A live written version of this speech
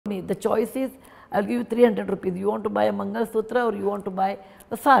The choice is, I'll give you 300 rupees. You want to buy a Mangal Sutra or you want to buy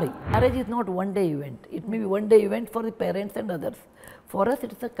a sari? Marriage is not one day event. It may be one day event for the parents and others. For us,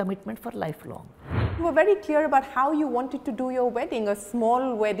 it is a commitment for lifelong. You were very clear about how you wanted to do your wedding, a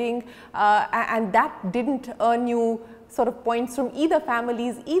small wedding, and that didn't earn you sort of points from either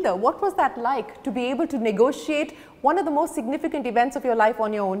families either. What was that like, to be able to negotiate one of the most significant events of your life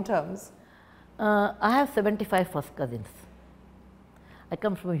on your own terms? I have 75 first cousins. I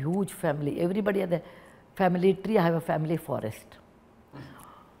come from a huge family. Everybody has a family tree. I have a family forest.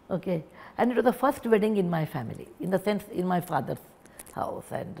 Okay, and it was the first wedding in my family, in the sense in my father's house.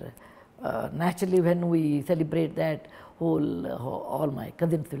 And naturally, when we celebrate that, all my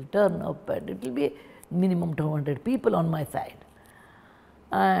cousins will turn up, and it will be minimum 200 people on my side,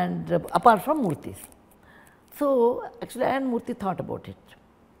 and apart from Murthys. So actually, I and Murthy thought about it.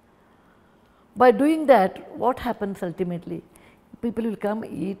 By doing that, what happens ultimately? People will come,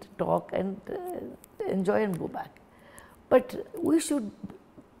 eat, talk, and enjoy and go back. But we should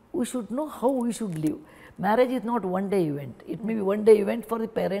know how we should live. Marriage is not one day event. It may be one day event for the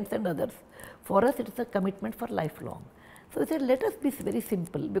parents and others. For us, it is a commitment for lifelong. So we said, let us be very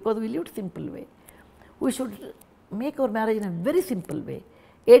simple, because we lived simple way. We should make our marriage in a very simple way.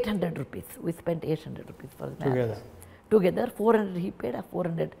 800 rupees. We spent 800 rupees for the marriage. Together, 400 he paid,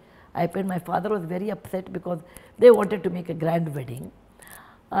 400 I paid. My father was very upset because they wanted to make a grand wedding.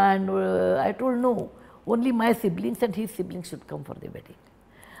 And I told no, only my siblings and his siblings should come for the wedding.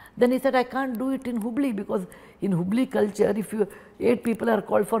 Then he said, I can't do it in Hubli, because in Hubli culture, if 8 people are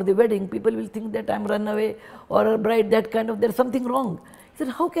called for the wedding, people will think that I'm runaway or a bride, that kind of, there's something wrong. He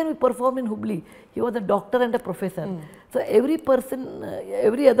said, how can we perform in Hubli? He was a doctor and a professor. So every person,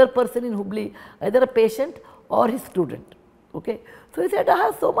 every other person in Hubli, either a patient or his student. Okay. So he said, I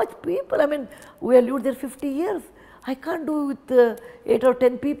have so much people. I mean, we have lived there 50 years. I can't do with 8 or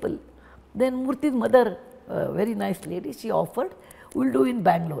 10 people. Then Murthy's mother, a very nice lady, she offered, we'll do in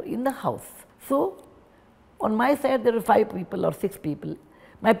Bangalore, in the house. So on my side, there were 5 people or 6 people.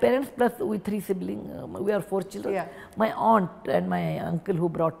 My parents plus we 3 siblings, we are 4 children. Yeah. My aunt and my uncle who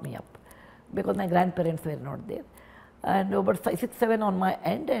brought me up, because my grandparents were not there. And about 6, 7 on my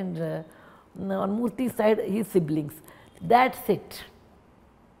end, and on Murthy's side, his siblings. That's it.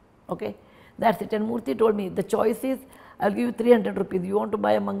 Okay, that's it. And Murthy told me, the choice is, I'll give you 300 rupees. You want to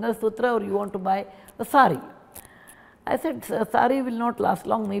buy a Mangal Sutra or you want to buy a sari? I said, sari will not last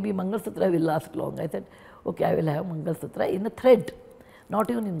long, maybe Mangal Sutra will last long. I said, okay, I will have Mangal Sutra in a thread, not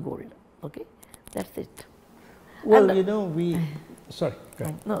even in gold. Okay, that's it. Well, and, you know, we, sorry, go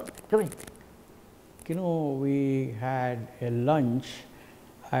ahead. No, come in. You know, we had a lunch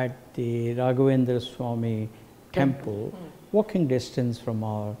at the Raghavendra Swami temple, walking distance from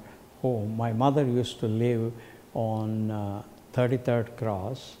our home. My mother used to live on 33rd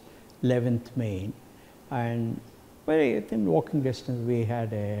Cross, 11th Main, and very within walking distance we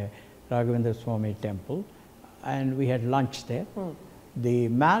had a Raghavendra Swami temple, and we had lunch there. The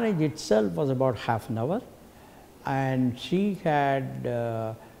marriage itself was about half an hour, and she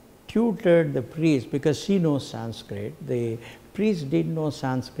had tutored the priest, because she knows Sanskrit. The priest did know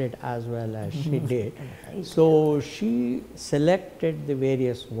Sanskrit as well as she did. So she selected the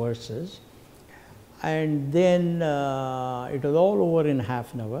various verses, and then it was all over in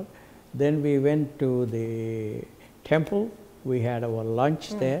half an hour. Then we went to the temple, we had our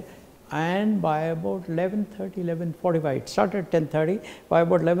lunch there, and by about 11:30, 11:45, it started 10:30, by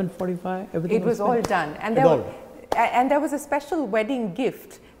about 11:45 everything was all done. And there was a special wedding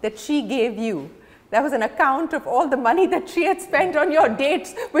gift that she gave you. There was an account of all the money that she had spent on your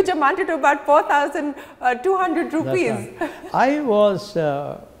dates, which amounted to about 4,200 rupees. Right. I was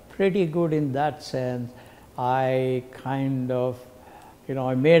pretty good in that sense. I kind of, you know,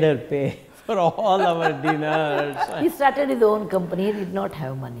 I made her pay for all our dinners. He started his own company, he did not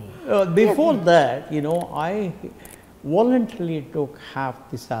have money. Before that, you know, I voluntarily took half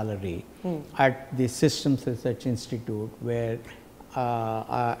the salary at the Systems Research Institute, where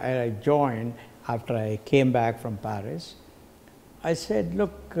I joined after I came back from Paris. I said,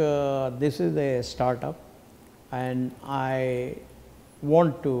 look, this is a startup and I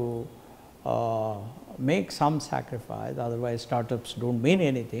want to make some sacrifice, otherwise startups don't mean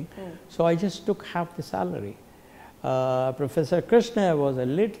anything. So I just took half the salary. Professor Krishna was a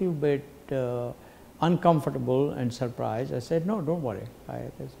little bit uncomfortable and surprised. I said, no, don't worry,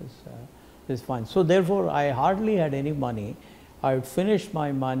 this is fine. So therefore, I hardly had any money. I would finish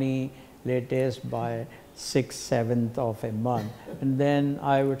my money latest by 6th, 7th of a month, and then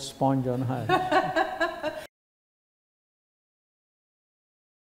I would sponge on her.